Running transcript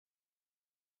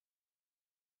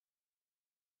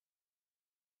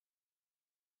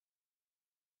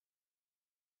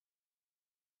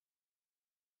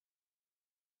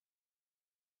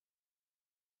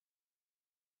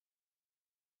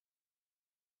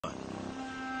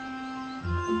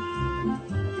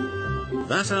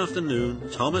That afternoon,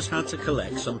 Thomas had to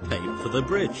collect some paint for the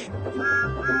bridge.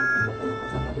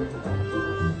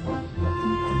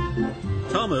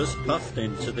 Thomas puffed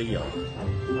into the yard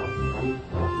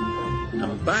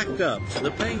and backed up to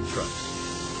the paint truck.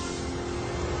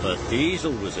 But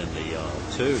Diesel was in the yard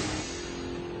too.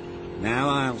 "Now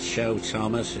I'll show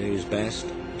Thomas who's best,"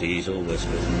 Diesel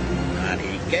whispered, and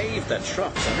he gave the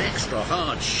truck an extra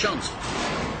hard shunt.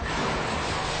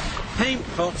 Paint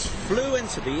pots flew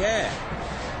into the air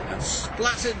and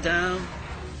splattered down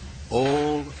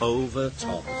all over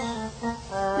Thomas.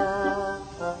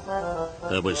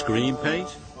 There was green paint,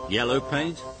 yellow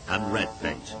paint and red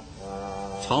paint.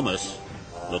 Thomas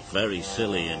looked very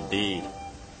silly indeed.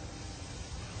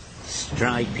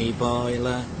 "Stripy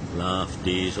boiler," laughed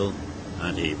Diesel,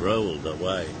 and he rolled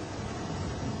away.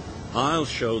 "I'll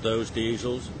show those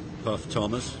Diesels," puffed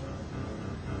Thomas.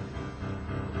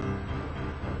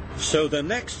 So the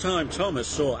next time Thomas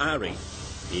saw Harry,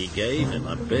 he gave him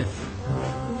a biff.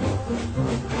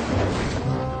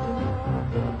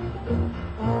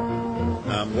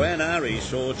 And when Harry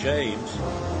saw James,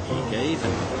 he gave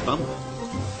him a bump.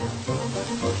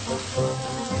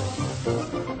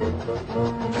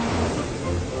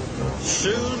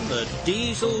 Soon the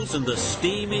Diesels and the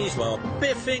Steamies were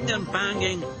biffing and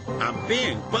banging and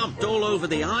being bumped all over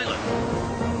the island.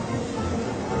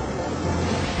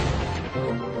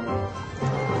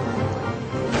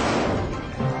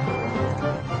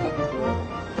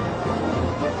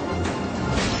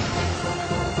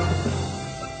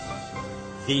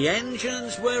 The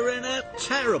engines were in a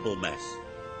terrible mess.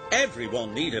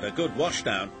 Everyone needed a good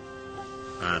washdown,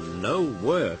 and no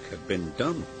work had been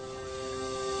done.